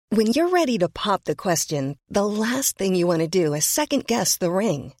When you're ready to pop the question, the last thing you want to do is second-guess the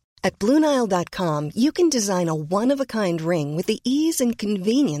ring. At BlueNile.com, you can design a one-of-a-kind ring with the ease and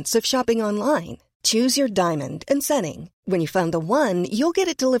convenience of shopping online. Choose your diamond and setting. When you find the one, you'll get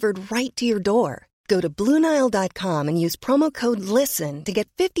it delivered right to your door. Go to BlueNile.com and use promo code LISTEN to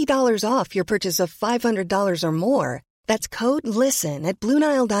get $50 off your purchase of $500 or more. That's code LISTEN at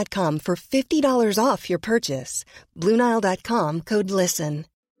BlueNile.com for $50 off your purchase. BlueNile.com, code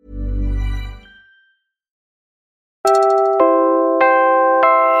LISTEN.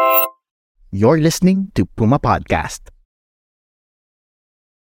 You're listening to Puma Podcast.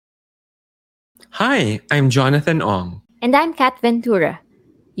 Hi, I'm Jonathan Ong. And I'm Kat Ventura.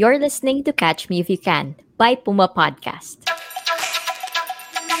 You're listening to Catch Me If You Can by Puma Podcast.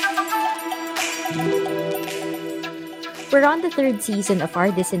 We're on the third season of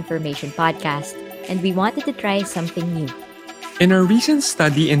our disinformation podcast, and we wanted to try something new. In a recent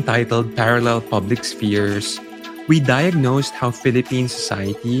study entitled Parallel Public Spheres, we diagnosed how Philippine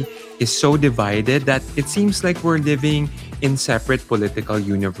society is so divided that it seems like we're living in separate political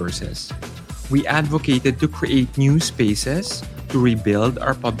universes. We advocated to create new spaces to rebuild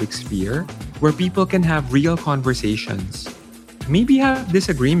our public sphere where people can have real conversations, maybe have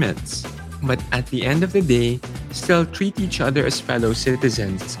disagreements, but at the end of the day, still treat each other as fellow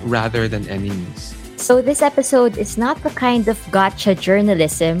citizens rather than enemies. So this episode is not the kind of gotcha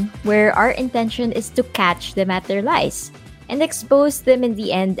journalism where our intention is to catch them at their lies and expose them in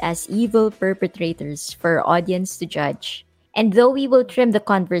the end as evil perpetrators for our audience to judge. And though we will trim the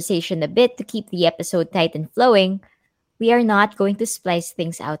conversation a bit to keep the episode tight and flowing, we are not going to splice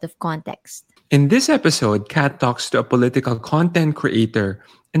things out of context. In this episode, Kat talks to a political content creator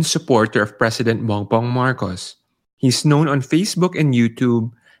and supporter of President Bongbong Marcos. He's known on Facebook and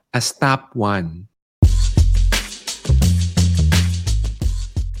YouTube as Tap1.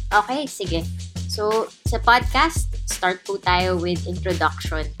 Okay, sige. So, sa podcast, start po tayo with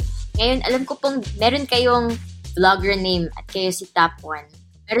introduction. Ngayon, alam ko pong meron kayong vlogger name at kayo si Tap1.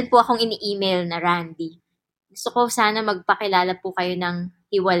 Meron po akong ini-email na Randy. Gusto ko sana magpakilala po kayo ng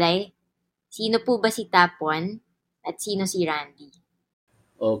hiwalay. Sino po ba si Tap1 at sino si Randy?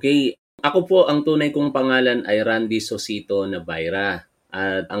 Okay. Ako po, ang tunay kong pangalan ay Randy Sosito Nabayra.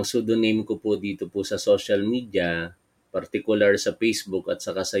 At ang pseudonym ko po dito po sa social media, particular sa Facebook at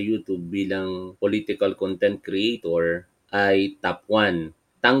saka sa YouTube bilang political content creator ay Tap1.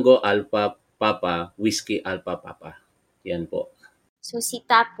 Tango Alpha Papa, Whiskey Alpha Papa. Yan po. So si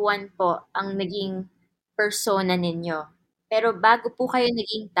Tap1 po ang naging persona ninyo. Pero bago po kayo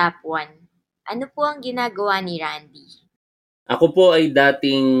naging Tap1, ano po ang ginagawa ni Randy? Ako po ay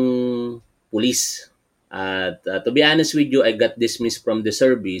dating pulis. At to be honest with you, I got dismissed from the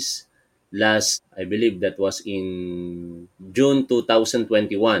service last, I believe that was in June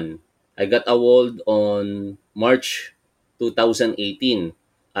 2021. I got award on March 2018.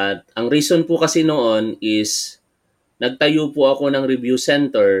 At ang reason po kasi noon is nagtayo po ako ng review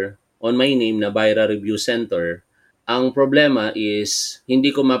center on my name na Bayra Review Center. Ang problema is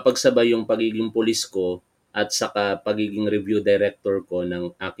hindi ko mapagsabay yung pagiging pulis ko at saka pagiging review director ko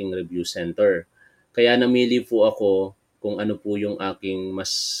ng aking review center. Kaya namili po ako kung ano po yung aking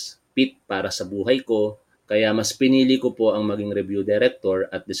mas fit para sa buhay ko. Kaya mas pinili ko po ang maging review director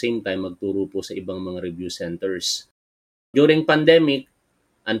at the same time magturo po sa ibang mga review centers. During pandemic,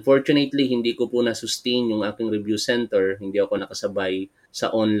 unfortunately, hindi ko po na-sustain yung aking review center. Hindi ako nakasabay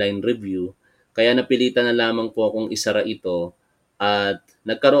sa online review. Kaya napilitan na lamang po akong isara ito. At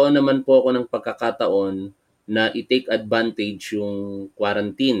nagkaroon naman po ako ng pagkakataon na i-take advantage yung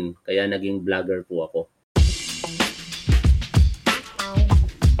quarantine. Kaya naging vlogger po ako.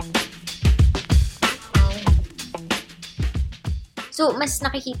 So, mas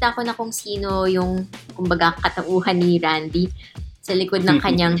nakikita ko na kung sino yung, kumbaga, katauhan ni Randy sa likod ng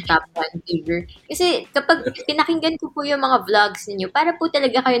kanyang Tap1 figure. Kasi kapag pinakinggan ko po yung mga vlogs ninyo, para po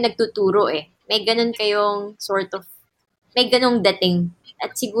talaga kayo nagtuturo eh. May ganun kayong sort of, may ganung dating.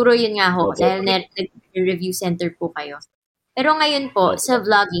 At siguro yun nga ho, dahil nag-review center po kayo. Pero ngayon po, sa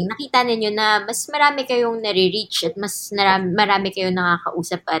vlogging, nakita ninyo na mas marami kayong nare-reach at mas marami kayong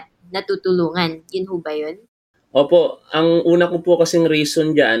nakakausap at natutulungan. Yun ho ba yun? Opo, ang una ko po kasing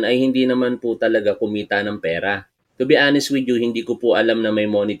reason dyan ay hindi naman po talaga kumita ng pera. To be honest with you, hindi ko po alam na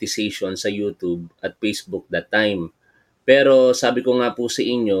may monetization sa YouTube at Facebook that time. Pero sabi ko nga po sa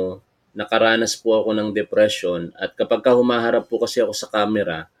inyo, nakaranas po ako ng depression at kapag humaharap po kasi ako sa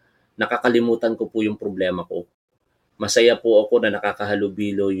camera, nakakalimutan ko po yung problema ko. Masaya po ako na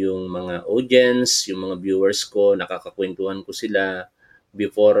nakakahalubilo yung mga audience, yung mga viewers ko, nakakakwentuhan ko sila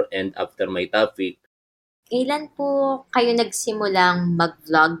before and after my topic. Kailan po kayo nagsimulang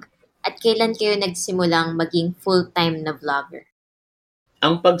mag-vlog? At kailan kayo nagsimulang maging full-time na vlogger?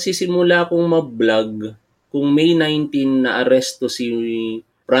 Ang pagsisimula kong mag-vlog, kung May 19 na aresto si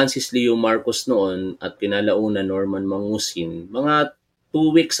Francis Leo Marcos noon at kinalauna Norman Mangusin, mga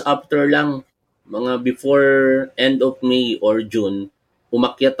 2 weeks after lang, mga before end of May or June,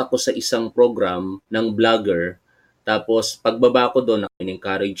 umakyat ako sa isang program ng vlogger. Tapos pagbaba ko doon,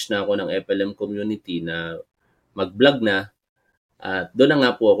 in-encourage na ako ng FLM community na mag-vlog na. At doon na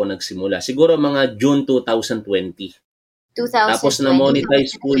nga po ako nagsimula. Siguro mga June 2020. 2020. Tapos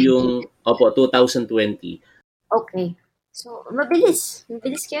na-monetize po yung 2020. Okay. So, mabilis.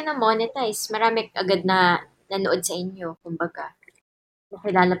 Mabilis kayo na monetize. Marami agad na nanood sa inyo, kumbaga.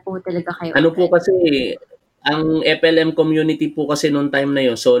 Nakilala po talaga kayo. Ano po kasi, ang FLM community po kasi noong time na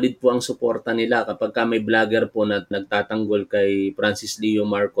yon, solid po ang suporta nila. Kapag may vlogger po na nagtatanggol kay Francis Leo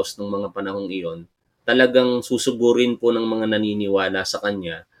Marcos nung mga panahong iyon, talagang susugurin po ng mga naniniwala sa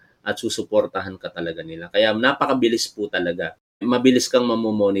kanya at susuportahan ka talaga nila. Kaya napakabilis po talaga. Mabilis kang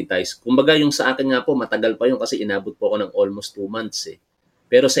mamomonetize. Kumbaga yung sa akin nga po, matagal pa yun kasi inabot po ako ng almost 2 months eh.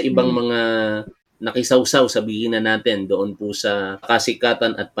 Pero sa ibang mga nakisawsaw, sabihin na natin, doon po sa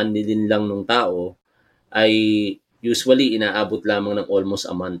kasikatan at panlilinlang ng tao, ay usually inaabot lamang ng almost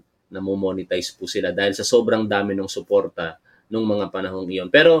a month na monetize po sila dahil sa sobrang dami ng suporta nung mga panahong iyon.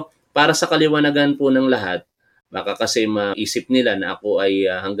 Pero para sa kaliwanagan po ng lahat, baka kasi maisip nila na ako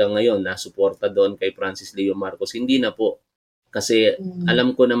ay hanggang ngayon na suporta doon kay Francis Leo Marcos. Hindi na po. Kasi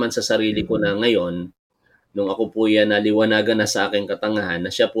alam ko naman sa sarili ko na ngayon, nung ako po yan naliwanagan na sa aking katangahan,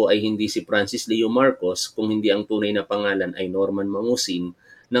 na siya po ay hindi si Francis Leo Marcos, kung hindi ang tunay na pangalan ay Norman Mangusin,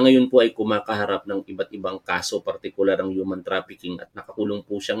 na ngayon po ay kumakaharap ng iba't ibang kaso, partikular ang human trafficking, at nakakulong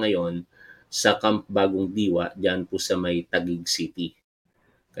po siya ngayon sa Camp Bagong Diwa, dyan po sa may Taguig City.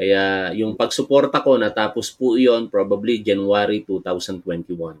 Kaya yung pagsuporta ko, natapos po iyon probably January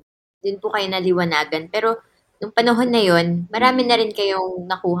 2021. Doon po kayo naliwanagan. Pero nung panahon na yon, marami na rin kayong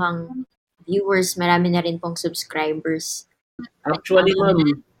nakuhang viewers, marami na rin pong subscribers. Actually,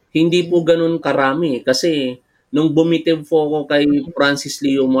 ma'am, hindi po ganun karami kasi nung bumitiw po ako kay Francis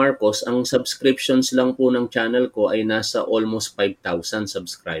Leo Marcos, ang subscriptions lang po ng channel ko ay nasa almost 5,000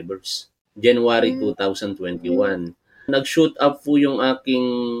 subscribers. January 2021. Nag-shoot up po yung aking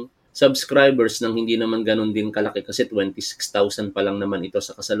subscribers nang hindi naman ganun din kalaki kasi 26,000 pa lang naman ito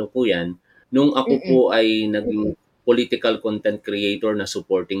sa kasalukuyan nung ako po ay naging political content creator na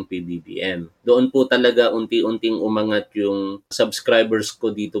supporting PBBM. Doon po talaga unti-unting umangat yung subscribers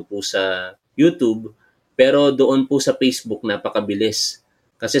ko dito po sa YouTube, pero doon po sa Facebook napakabilis.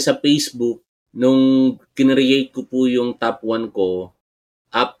 Kasi sa Facebook, nung kinreate ko po yung top 1 ko,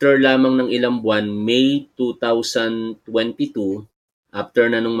 after lamang ng ilang buwan, May 2022, after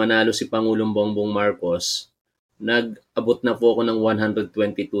na nung manalo si Pangulong Bongbong Marcos, nag-abot na po ako ng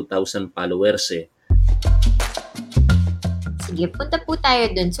 122,000 followers eh. Sige, punta po tayo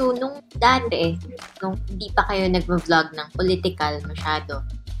dun. So, nung dati, nung hindi pa kayo nag-vlog ng political masyado,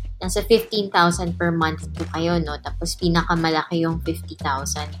 nasa 15,000 per month po kayo, no? Tapos pinakamalaki yung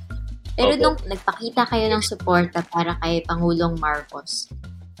 50,000. Pero nung nagpakita kayo ng suporta para kay Pangulong Marcos,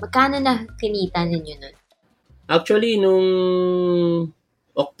 magkano na kinita ninyo nun? Actually, nung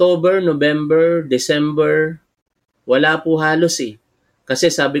October, November, December, wala po halos eh.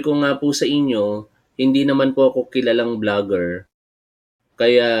 Kasi sabi ko nga po sa inyo, hindi naman po ako kilalang vlogger.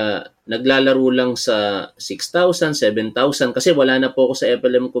 Kaya naglalaro lang sa 6,000, 7,000 kasi wala na po ako sa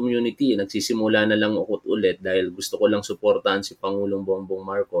FLM community. Nagsisimula na lang ako ulit dahil gusto ko lang suportahan si Pangulong Bongbong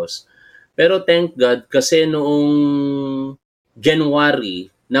Marcos. Pero thank God kasi noong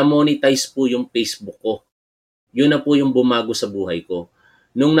January, na-monetize po yung Facebook ko. Yun na po yung bumago sa buhay ko.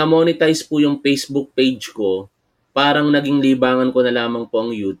 Nung na-monetize po yung Facebook page ko, parang naging libangan ko na lamang po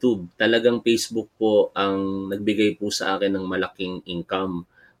ang YouTube. Talagang Facebook po ang nagbigay po sa akin ng malaking income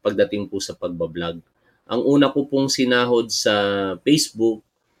pagdating po sa pagbablog. Ang una ko pong sinahod sa Facebook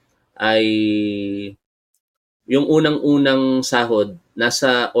ay yung unang-unang sahod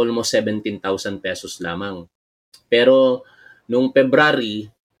nasa almost 17,000 pesos lamang. Pero nung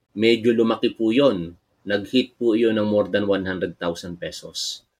February, medyo lumaki po yun. Nag-hit po yun ng more than 100,000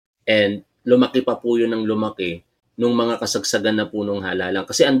 pesos. And lumaki pa po yun ng lumaki nung mga kasagsagan na po nung halalang.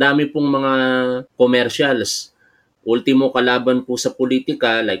 Kasi ang dami pong mga commercials. Ultimo kalaban po sa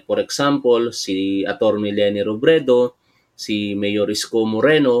politika, like for example, si Atty. Leni Robredo, si Mayor Isko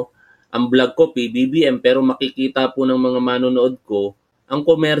Moreno, ang vlog ko, PBBM, pero makikita po ng mga manonood ko, ang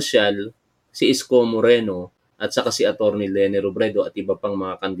commercial, si Isko Moreno, at saka si Atty. Leni Robredo at iba pang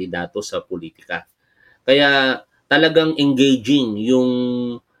mga kandidato sa politika. Kaya talagang engaging yung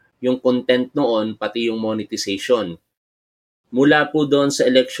yung content noon, pati yung monetization. Mula po doon sa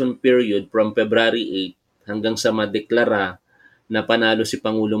election period from February 8 hanggang sa madeklara na panalo si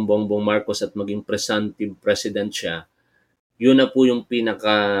Pangulong Bongbong Marcos at maging presumptive president siya, yun na po yung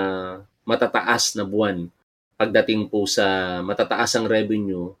pinaka matataas na buwan pagdating po sa matataas ang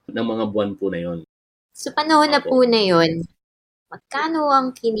revenue ng mga buwan po na yon. Sa panahon na po na yun, magkano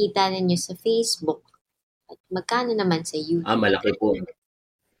ang kinita ninyo sa Facebook? At magkano naman sa YouTube? Malaki po.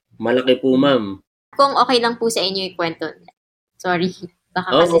 Malaki po, ma'am. Kung okay lang po sa inyo ikwento. Sorry.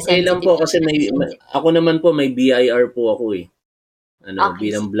 Baka kasi okay lang po kasi ako naman po may BIR po ako eh.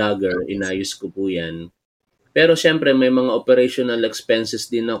 Bilang vlogger, inayos ko po yan. Pero syempre may mga operational expenses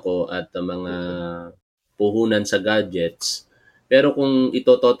din ako at mga puhunan sa gadgets. Pero kung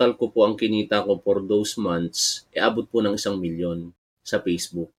ito-total ko po ang kinita ko for those months, abot po ng 1 milyon sa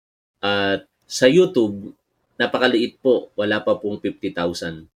Facebook. At sa YouTube, napakaliit po. Wala pa pong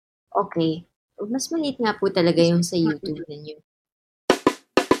 50,000. Okay. Mas maliit nga po talaga yung sa YouTube ninyo.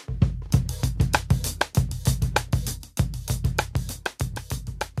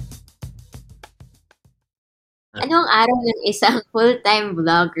 Ano ang araw ng isang full-time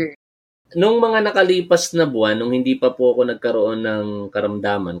vlogger? Nung mga nakalipas na buwan, nung hindi pa po ako nagkaroon ng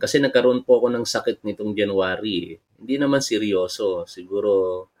karamdaman, kasi nagkaroon po ako ng sakit nitong January. Hindi naman seryoso.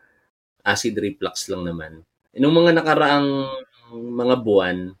 Siguro acid reflux lang naman. Nung mga nakaraang mga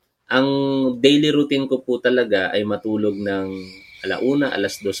buwan, ang daily routine ko po talaga ay matulog ng 1:00,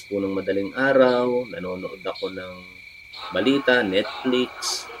 2:00 po ng madaling araw. Nanonood ako ng balita,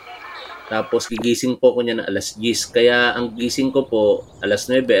 Netflix. Tapos gigising po ako niya ng 10:00. Kaya ang gising ko po,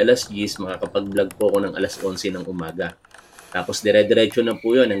 9:00, 10:00, makakapag-vlog po ako ng 11:00 ng umaga. Tapos dire-diretso na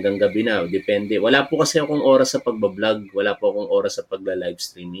po yun hanggang gabi na. Depende. Wala po kasi akong oras sa pagbablog. Wala po akong oras sa pagla-live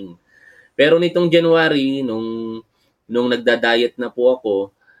streaming. Pero nitong January, nung nagda-diet na po ako,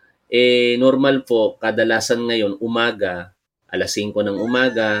 normal po, kadalasan ngayon, umaga, 5:00 ng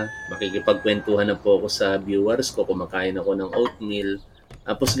umaga, makikipagkwentuhan na po ako sa viewers ko, kumakain ako ng oatmeal.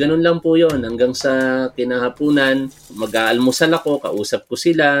 Tapos ganun lang po yon hanggang sa kinahapunan, mag-aalmusal ako, kausap ko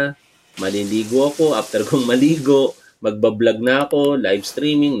sila, maliligo ako, after kong maligo, magbablog na ako, live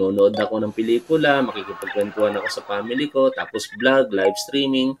streaming, nonood ako ng pelikula, makikipagkwentuhan ako sa family ko, tapos vlog, live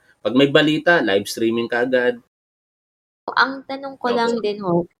streaming. Pag may balita, live streaming kaagad. Ang tanong ko lang din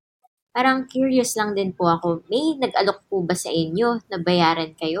parang curious lang din po ako, may nag-alok po ba sa inyo na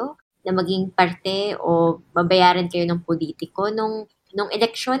bayaran kayo na maging parte o babayaran kayo ng politiko nung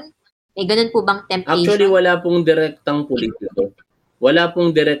election? May ganun po bang temptation? Actually, wala pong direktang politiko. Wala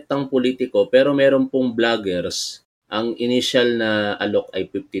pong direktang politiko, pero meron pong vloggers. Ang initial na alok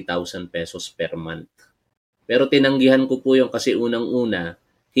ay 50,000 pesos per month. Pero tinanggihan ko po yun kasi unang-una,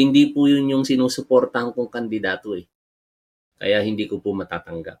 hindi po yun yung sinusuportahan kong kandidato eh. Kaya hindi ko po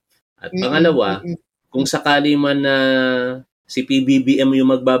matatanggap. At pangalawa, kung sakali man na si PBBM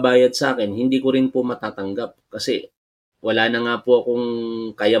yung magbabayad sa akin, hindi ko rin po matatanggap kasi wala na nga po akong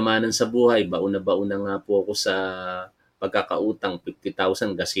kayamanan sa buhay. Baon na nga po ako sa pagkakautang.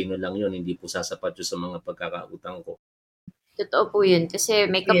 50,000, gasino lang yun. Hindi po sasapat yun sa mga pagkakautang ko. Totoo po yun. Kasi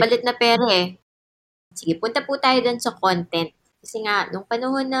may kapalit na pera eh. Sige, punta po tayo dun sa content. Kasi nga, nung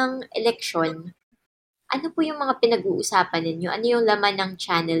panahon ng election, ano po yung mga pinag-uusapan ninyo? Ano yung laman ng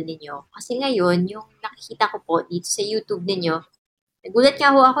channel ninyo? Kasi ngayon, yung nakikita ko po dito sa YouTube ninyo, nagulat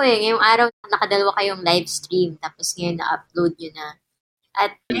nga ho ako eh. Ngayong araw, nakadalawa kayong live stream. Tapos ngayon, na-upload nyo na.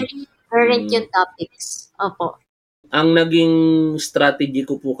 At very current yung topics. Opo. Ang naging strategy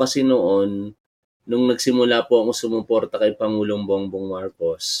ko po kasi noon, nung nagsimula po ako sumuporta kay Pangulong Bongbong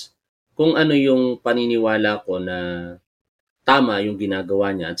Marcos, kung ano yung paniniwala ko na tama yung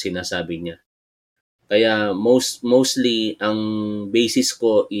ginagawa niya at sinasabi niya. Kaya mostly, ang basis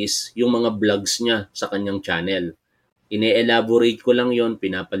ko is yung mga vlogs niya sa kanyang channel. Ine-elaborate ko lang yon,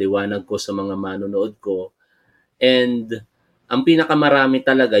 pinapaliwanag ko sa mga manonood ko. And ang pinakamarami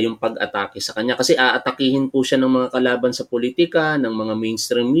talaga yung pag-atake sa kanya. Kasi aatakihin po siya ng mga kalaban sa politika, ng mga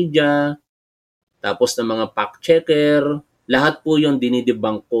mainstream media, tapos ng mga fact-checker. Lahat po yon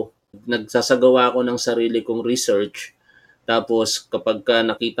dinidebunk ko. Nagsasagawa ako ng sarili kong research. Tapos kapag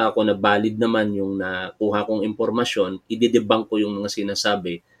nakita ko na valid naman yung nakuha kong impormasyon, ididebunk ko yung mga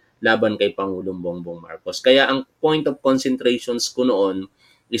sinasabi laban kay Pangulong Bongbong Marcos. Kaya ang point of concentrations ko noon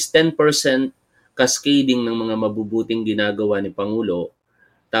is 10% cascading ng mga mabubuting ginagawa ni Pangulo,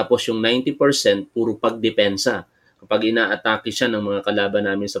 tapos yung 90% puro pagdepensa. Kapag inaatake siya ng mga kalaban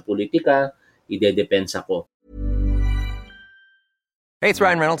namin sa politika, idedepensa ko. Hey, it's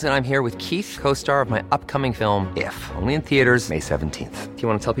Ryan Reynolds, and I'm here with Keith, co-star of my upcoming film, If, only in theaters May 17th. Do you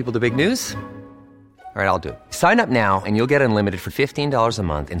want to tell people the big news? All right, I'll do it. Sign up now and you'll get unlimited for $15 a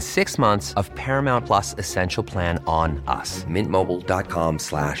month and 6 months of Paramount Plus Essential Plan on us.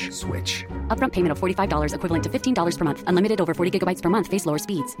 MintMobile.com/switch. Upfront payment of $45 equivalent to $15 per month. Unlimited over 40 gigabytes per month. Face lower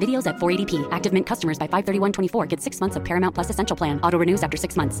speeds. Videos at 480p. Active Mint customers by 531.24 get 6 months of Paramount Plus Essential Plan. Auto renews after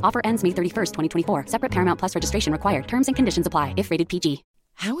 6 months. Offer ends May 31st, 2024. Separate Paramount Plus registration required. Terms and conditions apply if rated PG.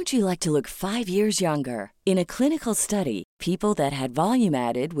 How would you like to look 5 years younger? In a clinical study, people that had volume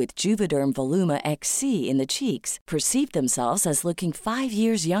added with Juvederm Voluma XC in the cheeks perceived themselves as looking 5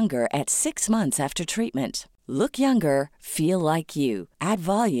 years younger at 6 months after treatment. Look younger, feel like you. Add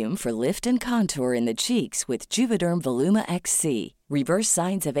volume for lift and contour in the cheeks with Juvederm Voluma XC. Reverse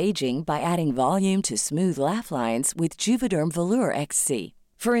signs of aging by adding volume to smooth laugh lines with Juvederm Volure XC.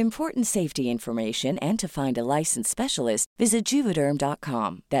 For important safety information and to find a licensed specialist, visit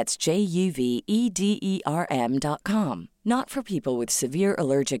Juvederm.com. That's JUVEDERM.com. Not for people with severe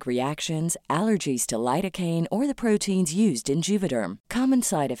allergic reactions, allergies to lidocaine, or the proteins used in Juvederm. Common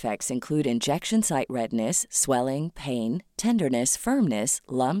side effects include injection site redness, swelling, pain, tenderness, firmness,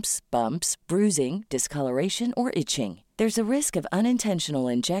 lumps, bumps, bruising, discoloration, or itching. There's a risk of unintentional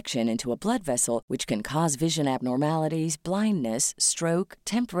injection into a blood vessel, which can cause vision abnormalities, blindness, stroke,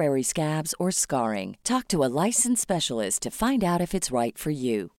 temporary scabs, or scarring. Talk to a licensed specialist to find out if it's right for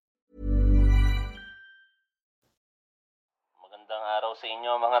you. Magandang araw sa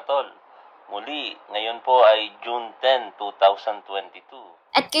inyo mga tol. Muli, ngayon po ay June 10,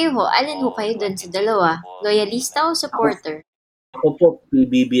 2022. At kayo ho, alin ho kayo dun sa dalawa? Loyalista o supporter? Ako po,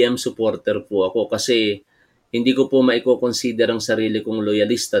 BBM supporter po ako kasi hindi ko po maiko-consider ang sarili kong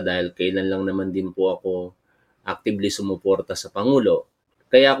loyalista dahil kailan lang naman din po ako actively sumuporta sa Pangulo.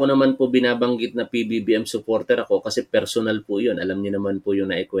 Kaya ako naman po binabanggit na PBBM supporter ako kasi personal po yun. Alam niyo naman po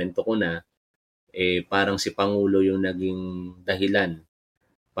yung naikwento ko na parang si Pangulo yung naging dahilan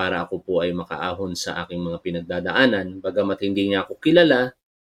para ako po ay makaahon sa aking mga pinagdadaanan. Bagamat hindi niya ako kilala,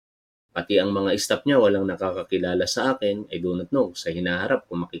 pati ang mga staff niya walang nakakakilala sa akin. I do not know sa hinaharap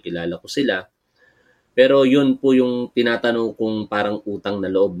kung makikilala ko sila. Pero yun po yung tinatanong kong parang utang na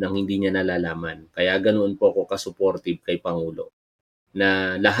loob nang hindi niya nalalaman. Kaya ganoon po ako ka-supportive kay Pangulo.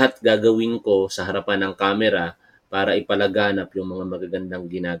 Na lahat gagawin ko sa harapan ng kamera para ipalaganap yung mga magagandang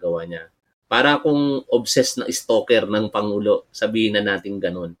ginagawa niya. Para akong obsessed na stalker ng Pangulo, sabihin na natin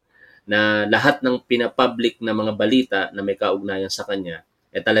ganun. Na lahat ng pinapublic na mga balita na may kaugnayan sa kanya,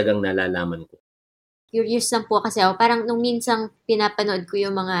 talagang nalalaman ko. Curious lang po kasi ako. Parang nung minsang pinapanood ko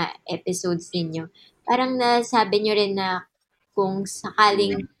yung mga episodes ninyo, parang nasabi nyo rin na kung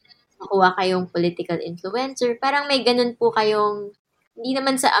sakaling makuha kayong political influencer, parang may ganun po kayong, hindi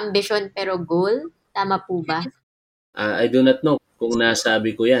naman sa ambition pero goal. Tama po ba? I do not know kung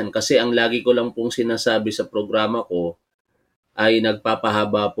nasabi ko yan. Kasi ang lagi ko lang pong sinasabi sa programa ko ay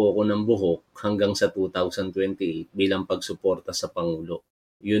nagpapahaba po ako ng buhok hanggang sa 2028 bilang pagsuporta sa Pangulo.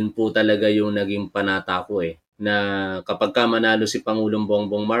 Yun po talaga yung naging panata ko na kapag ka manalo si Pangulong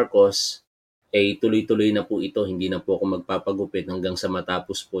Bongbong Marcos, tuloy-tuloy na po ito, hindi na po ako magpapagupit hanggang sa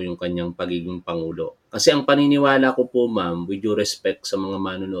matapos po yung kanyang pagiging Pangulo. Kasi ang paniniwala ko po, ma'am, with due respect sa mga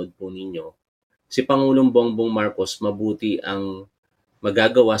manonood po ninyo, si Pangulong Bongbong Marcos mabuti ang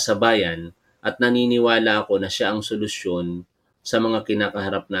magagawa sa bayan at naniniwala ako na siya ang solusyon sa mga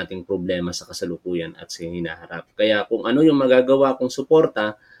kinakaharap nating problema sa kasalukuyan at sa hinaharap. Kaya kung ano yung magagawa kong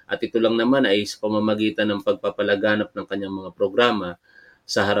suporta, at ito lang naman ay sa pamamagitan ng pagpapalaganap ng kanyang mga programa,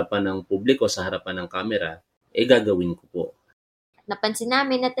 sa harapan ng publiko, sa harapan ng kamera, gagawin ko po. Napansin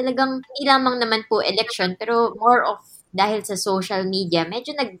namin na talagang hindi lamang naman po election, pero more of dahil sa social media,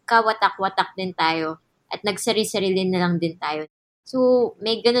 medyo nagkawatak-watak din tayo at nagsari-sarili na lang din tayo. So,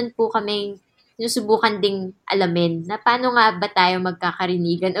 may ganun po kaming sinusubukan ding alamin na paano nga ba tayo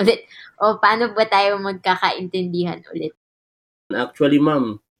magkakarinigan ulit o paano ba tayo magkakaintindihan ulit. Actually,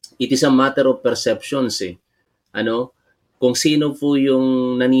 ma'am, it is a matter of perceptions Kung sino po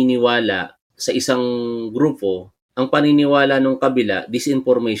yung naniniwala sa isang grupo, ang paniniwala ng kabila,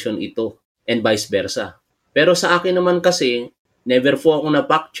 disinformation ito and vice versa. Pero sa akin naman kasi, never po ako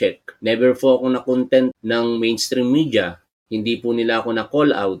na-fact-check, never po ako na-content ng mainstream media, hindi po nila ako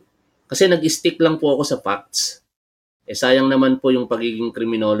na-call out, kasi nag-stick lang po ako sa facts. Sayang naman po yung pagiging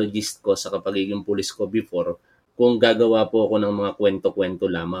criminologist ko sa pagiging police ko before kung gagawa po ako ng mga kwento-kwento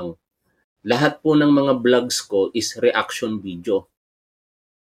lamang. Lahat po ng mga vlogs ko is reaction video.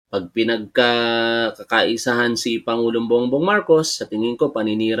 Pag pinagkakaisahan si Pangulong Bongbong Marcos, sa tingin ko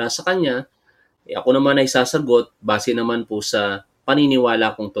paninira sa kanya, ako naman ay sasagot base naman po sa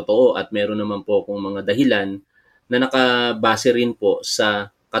paniniwala kong totoo at meron naman po akong mga dahilan na nakabase rin po sa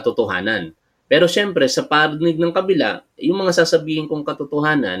katotohanan. Pero syempre, sa parinig ng kabila, yung mga sasabihin kong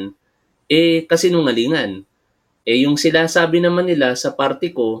katotohanan, kasinungalingan. Yung sinasabi naman nila sa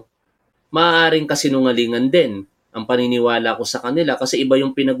party ko, maaaring kasinungalingan din ang paniniwala ko sa kanila kasi iba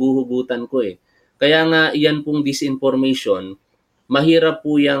yung pinaguhugutan ko eh. Kaya nga yan pong disinformation, mahirap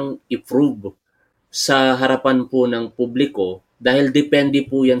po yang i-prove sa harapan po ng publiko dahil depende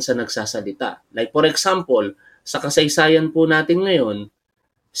po yan sa nagsasalita. Like for example, sa kasaysayan po natin ngayon,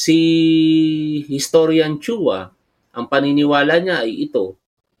 si historian Chua, ang paniniwala niya ay ito.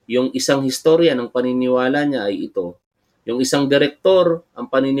 Yung isang historian, ang paniniwala niya ay ito. Yung isang direktor, ang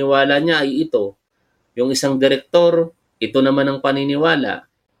paniniwala niya ay ito. Yung isang direktor, ito naman ang paniniwala.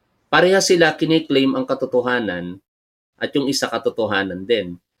 Pareha sila kiniklaim ang katotohanan at yung isa katotohanan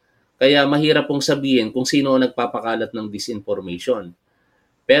din. Kaya mahirap pong sabihin kung sino ang nagpapakalat ng disinformation.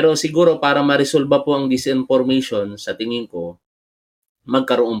 Pero siguro para ma-resolve po ang disinformation, sa tingin ko,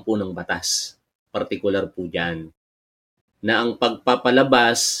 magkaroon po ng batas. Partikular po dyan. Na ang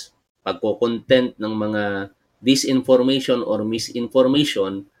pagpapalabas, pagko-content ng mga disinformation or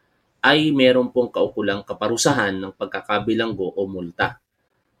misinformation ay meron pong kaukulang kaparusahan ng pagkakabilanggo o multa.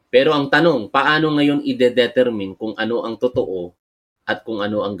 Pero ang tanong, paano ngayon ide-determine kung ano ang totoo at kung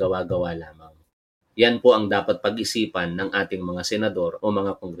ano ang gawa-gawa lamang? Yan po ang dapat pag-isipan ng ating mga senador o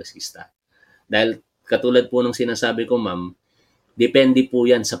mga kongresista. Dahil katulad po ng sinasabi ko, ma'am, depende po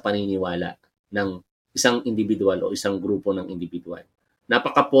yan sa paniniwala ng isang individual o isang grupo ng individual.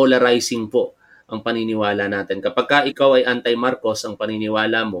 Napaka-polarizing po ang paniniwala natin. Kapag ka ikaw ay anti-Marcos, ang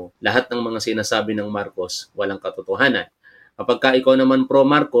paniniwala mo, lahat ng mga sinasabi ng Marcos, walang katotohanan. Kapag ka ikaw naman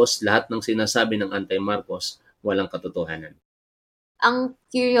pro-Marcos, lahat ng sinasabi ng anti-Marcos, walang katotohanan. Ang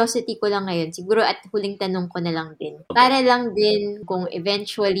curiosity ko lang ngayon, siguro at huling tanong ko na lang din. Para lang din kung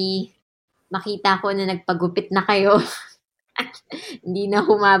eventually makita ko na nagpagupit na kayo at hindi na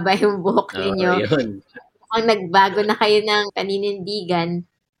humaba yung buhok ninyo. Kung nagbago na kayo ng paninindigan,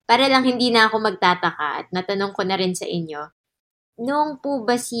 para lang hindi na ako magtataka at natanong ko na rin sa inyo, noong po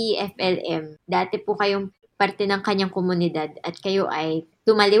ba si FLM, dati po kayong parte ng kanyang komunidad at kayo ay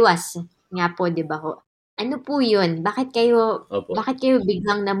tumaliwas nga po, di ba ho? Ano po yun? Bakit kayo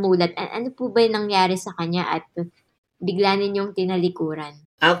biglang namulat? Ano po ba yung nangyari sa kanya at bigla ninyong tinalikuran?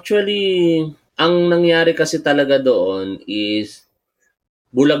 Actually, ang nangyari kasi talaga doon is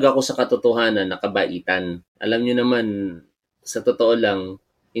bulag ako sa katotohanan na kabaitan. Alam niyo naman, sa totoo lang,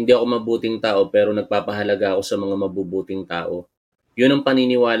 hindi ako mabuting tao pero nagpapahalaga ako sa mga mabubuting tao. Yun ang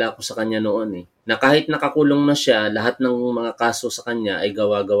paniniwala ko sa kanya noon eh. Na kahit nakakulong na siya, lahat ng mga kaso sa kanya ay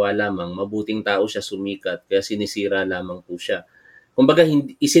gawa-gawa lamang. Mabuting tao siya, sumikat, kaya sinisira lamang po siya. Kumbaga,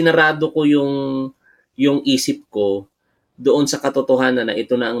 isinarado ko yung isip ko doon sa katotohanan na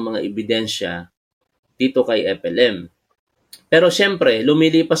ito na ang mga ebidensya dito kay FLM. Pero syempre,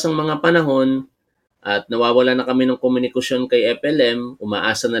 lumilipas ang mga panahon at nawawala na kami ng komunikasyon kay FLM,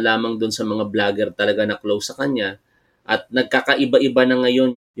 umaasa na lamang doon sa mga vlogger talaga na close sa kanya. At nagkakaiba-iba na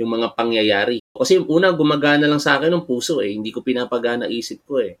ngayon yung mga pangyayari. Kasi una, gumagana lang sa akin ng puso eh. Hindi ko pinapagana isip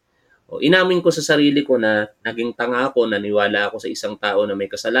ko eh. Inamin ko sa sarili ko na naging tanga ako, naniwala ako sa isang tao na may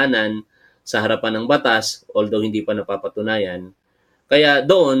kasalanan sa harapan ng batas, although hindi pa napapatunayan. Kaya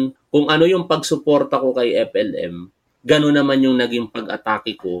doon, kung ano yung pagsuporta ko kay FLM, gano'n naman yung naging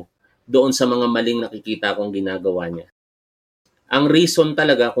pag-atake ko doon sa mga maling nakikita kong ginagawa niya. Ang reason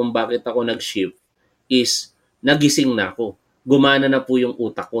talaga kung bakit ako nag-shift is nagising na ako. Gumana na po yung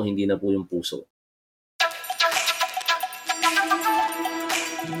utak ko, hindi na po yung puso.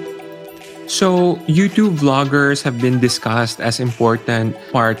 So, YouTube vloggers have been discussed as important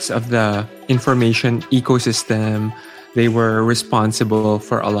parts of the information ecosystem. They were responsible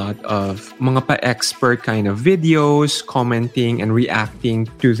for a lot of mga pa-expert kind of videos, commenting and reacting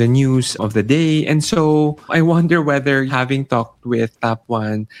to the news of the day. And so, I wonder whether having talked with Tap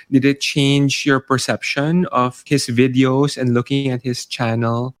One, did it change your perception of his videos and looking at his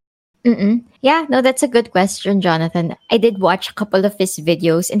channel? Yeah, no, that's a good question, Jonathan. I did watch a couple of his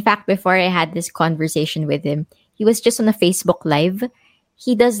videos. In fact, before I had this conversation with him, he was just on a Facebook Live.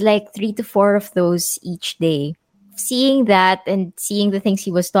 He does like 3 to 4 of those each day. Seeing that and seeing the things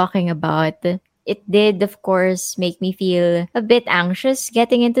he was talking about, it did, of course, make me feel a bit anxious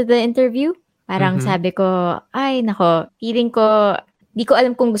getting into the interview. Parang sabi ko, ay, nako, feeling ko, di ko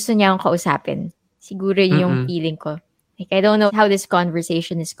alam kung gusto niya akong kausapin. Siguro yung feeling ko. Like, I don't know how this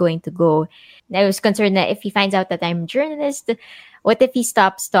conversation is going to go. And I was concerned that if he finds out that I'm a journalist, what if he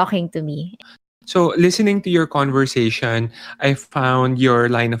stops talking to me? So, listening to your conversation, I found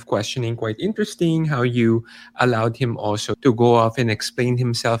your line of questioning quite interesting, how you allowed him also to go off and explain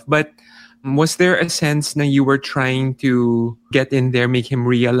himself. But Was there a sense na you were trying to get in there, make him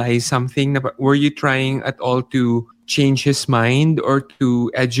realize something? Were you trying at all to change his mind or to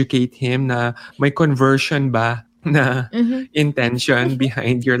educate him na may conversion ba na intention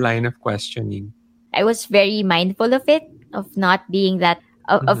behind your line of questioning? I was very mindful of it, of not being that,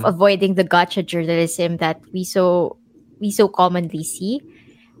 of avoiding the gotcha journalism that we so commonly see.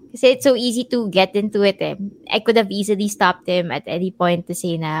 Kasi it's so easy to get into it eh. I could have easily stopped him at any point to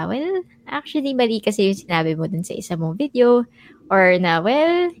say na, well, actually mali kasi yung sinabi mo dun sa isa mong video. Or na,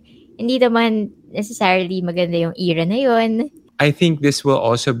 well, hindi naman necessarily maganda yung era na yun. I think this will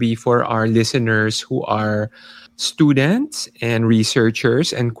also be for our listeners who are students and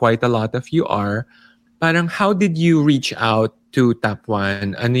researchers, and quite a lot of you are. Parang how did you reach out to Tap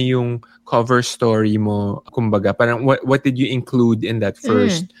One? Ano yung cover story mo? Kumbaga, parang what did you include in that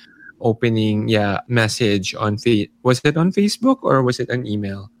first opening message on was it on Facebook or was it an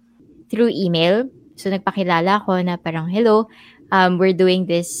email? Through email. So nagpakilala ko na parang, hello, we're doing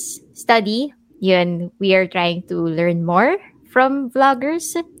this study. Yun, we are trying to learn more from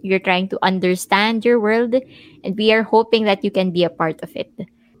vloggers. You're trying to understand your world, and we are hoping that you can be a part of it.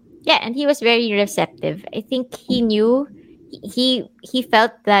 Yeah, and he was very receptive. I think he knew, he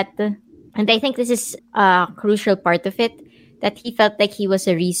felt that, and I think this is a crucial part of it, that he felt like he was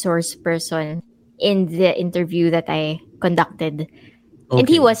a resource person in the interview that I conducted. Okay. And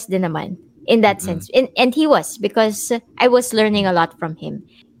he was din naman, in that sense. And he was, because I was learning a lot from him.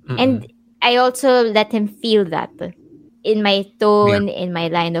 And I also let him feel that in my tone, in my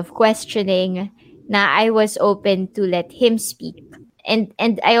line of questioning, na I was open to let him speak. And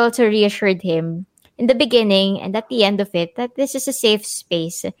I also reassured him in the beginning and at the end of it that this is a safe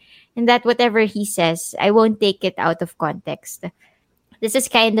space and that whatever he says, I won't take it out of context. This is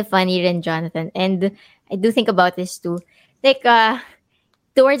kind of funny rin, Jonathan. And I do think about this too. Like,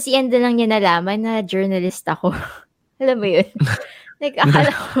 towards the end na lang niya nalaman na journalist ako. Alam mo yun? Like, akala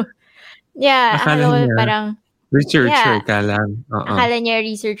ko, akala ko parang, researcher ka lang. Akala niya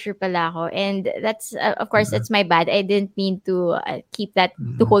researcher pala ako. And that's, of course, that's my bad. I didn't mean to keep that,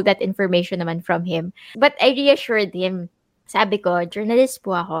 to hold that information naman from him. But I reassured him. Sabi ko, journalist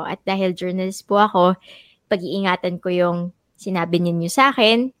po ako. At dahil journalist po ako, pag-iingatan ko yung sinabi ninyo sa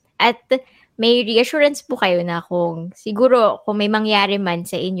akin. At may reassurance po kayo na kung siguro kung may mangyari man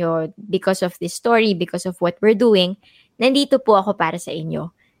sa inyo because of this story, because of what we're doing, nandito po ako para sa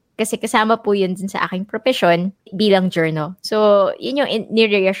inyo. Kasi kasama po yun din sa aking profesyon bilang journal. So, yun yung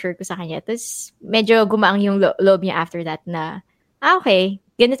ni-reassure ko sa kanya. Tapos, medyo gumaang yung loob niya after that na, okay,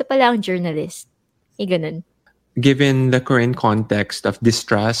 ganito pala ang journalist. Ganun. Given the current context of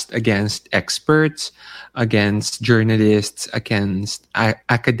distrust against experts, against journalists, against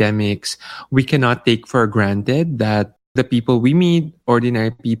academics, we cannot take for granted that the people we meet,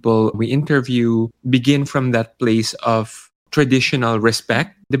 ordinary people we interview, begin from that place of traditional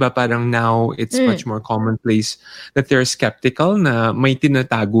respect. Diba parang now it's much more commonplace that they're skeptical na may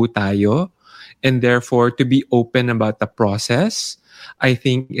tinatago tayo, and therefore to be open about the process, I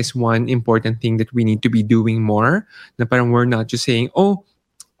think is one important thing that we need to be doing more. Na parang we're not just saying, oh,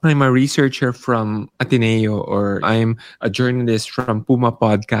 I'm a researcher from Ateneo or I'm a journalist from Puma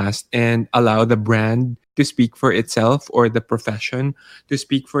Podcast, and allow the brand to speak for itself or the profession to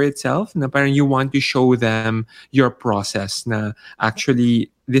speak for itself. Na parang you want to show them your process na actually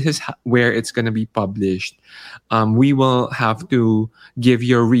this is where it's going to be published. We will have to give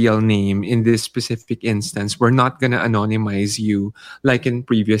your real name in this specific instance. We're not going to anonymize you like in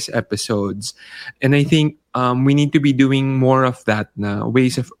previous episodes. And I think we need to be doing more of that na,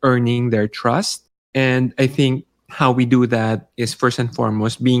 ways of earning their trust. And I think how we do that is first and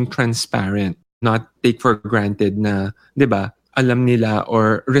foremost being transparent. Not take for granted na, di ba, alam nila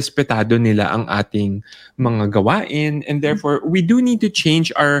or respetado nila ang ating mga gawain. And therefore, we do need to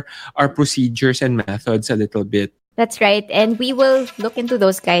change our procedures and methods a little bit. That's right. And we will look into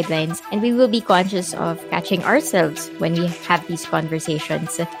those guidelines, and we will be conscious of catching ourselves when we have these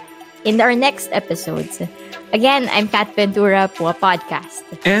conversations in our next episodes. Again, I'm Kat Ventura, Pua Podcast.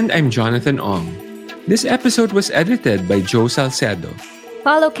 And I'm Jonathan Ong. This episode was edited by Joe Salcedo.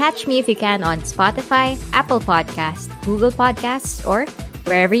 Follow Catch Me If You Can on Spotify, Apple Podcasts, Google Podcasts, or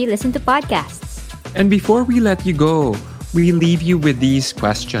wherever you listen to podcasts. And before we let you go, we leave you with these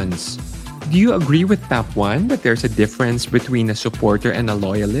questions. Do you agree with Tap One that there's a difference between a supporter and a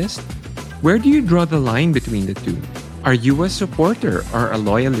loyalist? Where do you draw the line between the two? Are you a supporter or a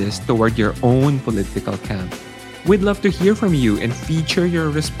loyalist toward your own political camp? We'd love to hear from you and feature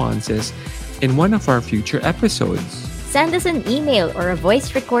your responses in one of our future episodes. Send us an email or a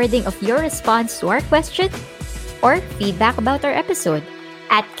voice recording of your response to our question or feedback about our episode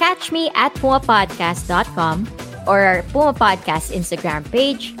at catchme@pumapodcast.com or our Puma Podcast Instagram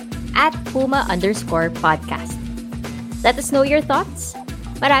page at Puma_podcast. Let us know your thoughts.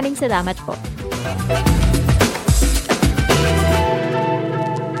 Maraming salamat po.